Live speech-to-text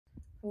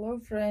Hello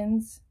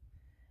friends,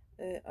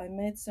 I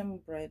made some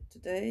bread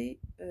today.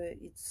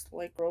 It's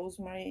like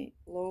rosemary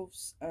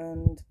loaves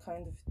and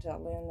kind of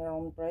Italian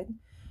round bread.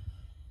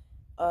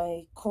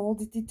 I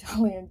called it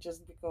Italian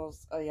just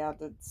because I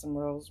added some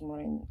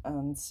rosemary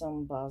and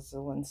some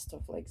basil and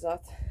stuff like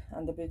that,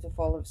 and a bit of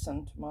olives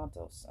and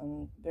tomatoes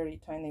and very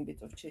tiny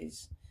bit of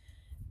cheese.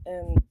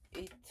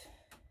 It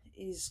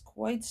is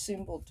quite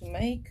simple to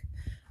make.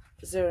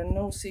 There are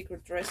no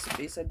secret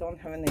recipes. I don't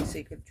have any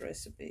secret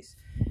recipes.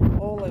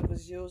 All I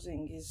was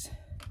using is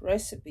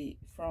recipe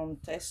from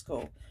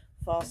Tesco,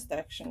 fast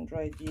action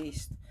dried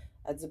yeast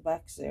at the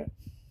back there.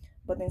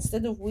 But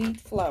instead of wheat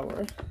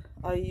flour,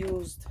 I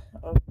used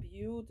a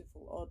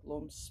beautiful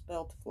oddlum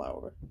spelt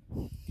flour,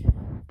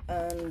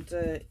 and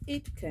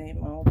it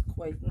came out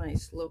quite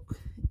nice. Look,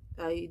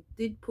 I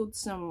did put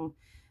some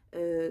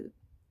uh,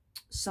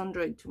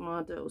 sun-dried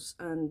tomatoes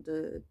and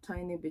a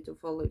tiny bit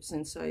of olives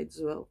inside as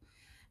well,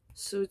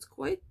 so it's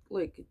quite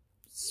like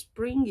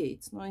springy.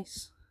 It's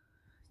nice.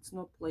 It's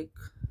not like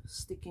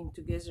sticking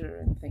together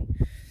or anything.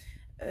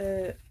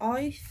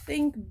 I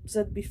think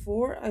that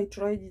before I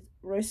tried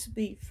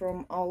recipe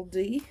from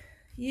Aldi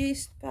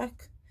yeast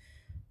pack.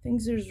 I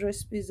think there's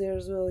recipes there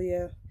as well.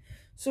 Yeah.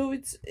 So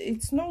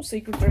it's no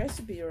secret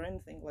recipe or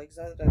anything like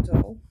that at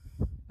all.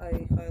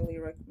 I highly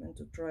recommend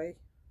to try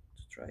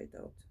it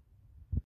out.